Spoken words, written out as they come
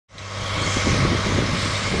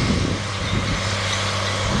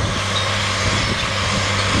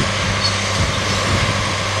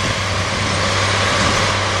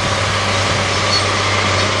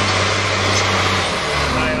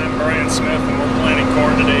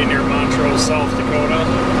today near Montrose, South Dakota.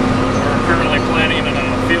 We're currently planting in a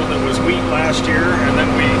field that was wheat last year, and then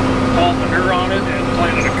we hauled manure on it and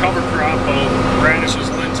planted a cover crop of radishes,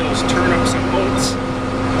 lentils, turnips, and oats.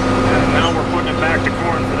 And now we're putting it back to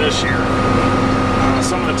corn for this year.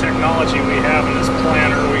 Some of the technology we have in this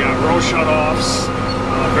planter, we got row shutoffs,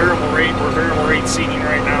 variable rate. We're variable rate seeding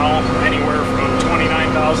right now, anywhere from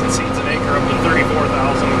 29,000 seeds an acre up to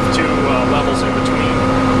 34,000 with two levels in between.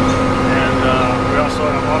 And we also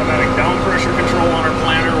have automatic down pressure control on our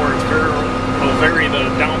planter, where it'll vary the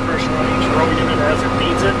down pressure on each row unit as it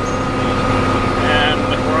needs it. And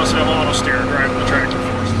we also have auto steer driving the tractor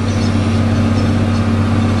for us.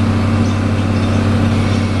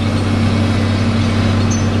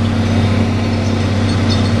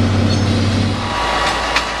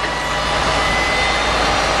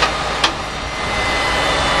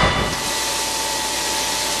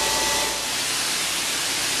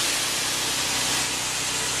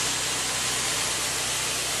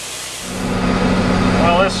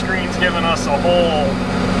 This screen's giving us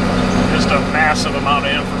just a massive amount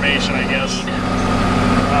of information, I guess.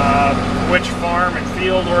 Which farm and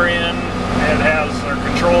field we're in. It has our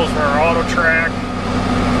controls for our auto track.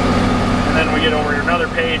 And then we get over to another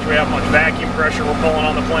page, we have how much vacuum pressure we're pulling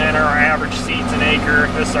on the planter, our average seeds an acre.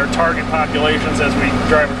 This is our target populations as we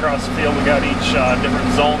drive across the field. We got each different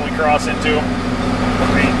zone we cross into. When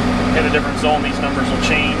we hit a different zone, these numbers will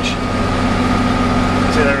change.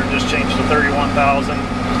 See there, it just changed to 31,000.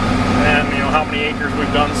 And you know how many acres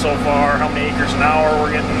we've done so far, how many acres an hour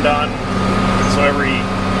we're getting done. So every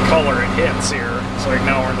color it hits here. So like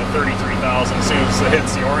now we're in the 33,000. As soon as it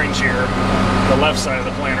hits the orange here, the left side of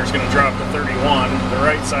the planter is going to drop to 31. The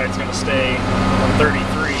right side is going to stay on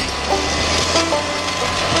 33.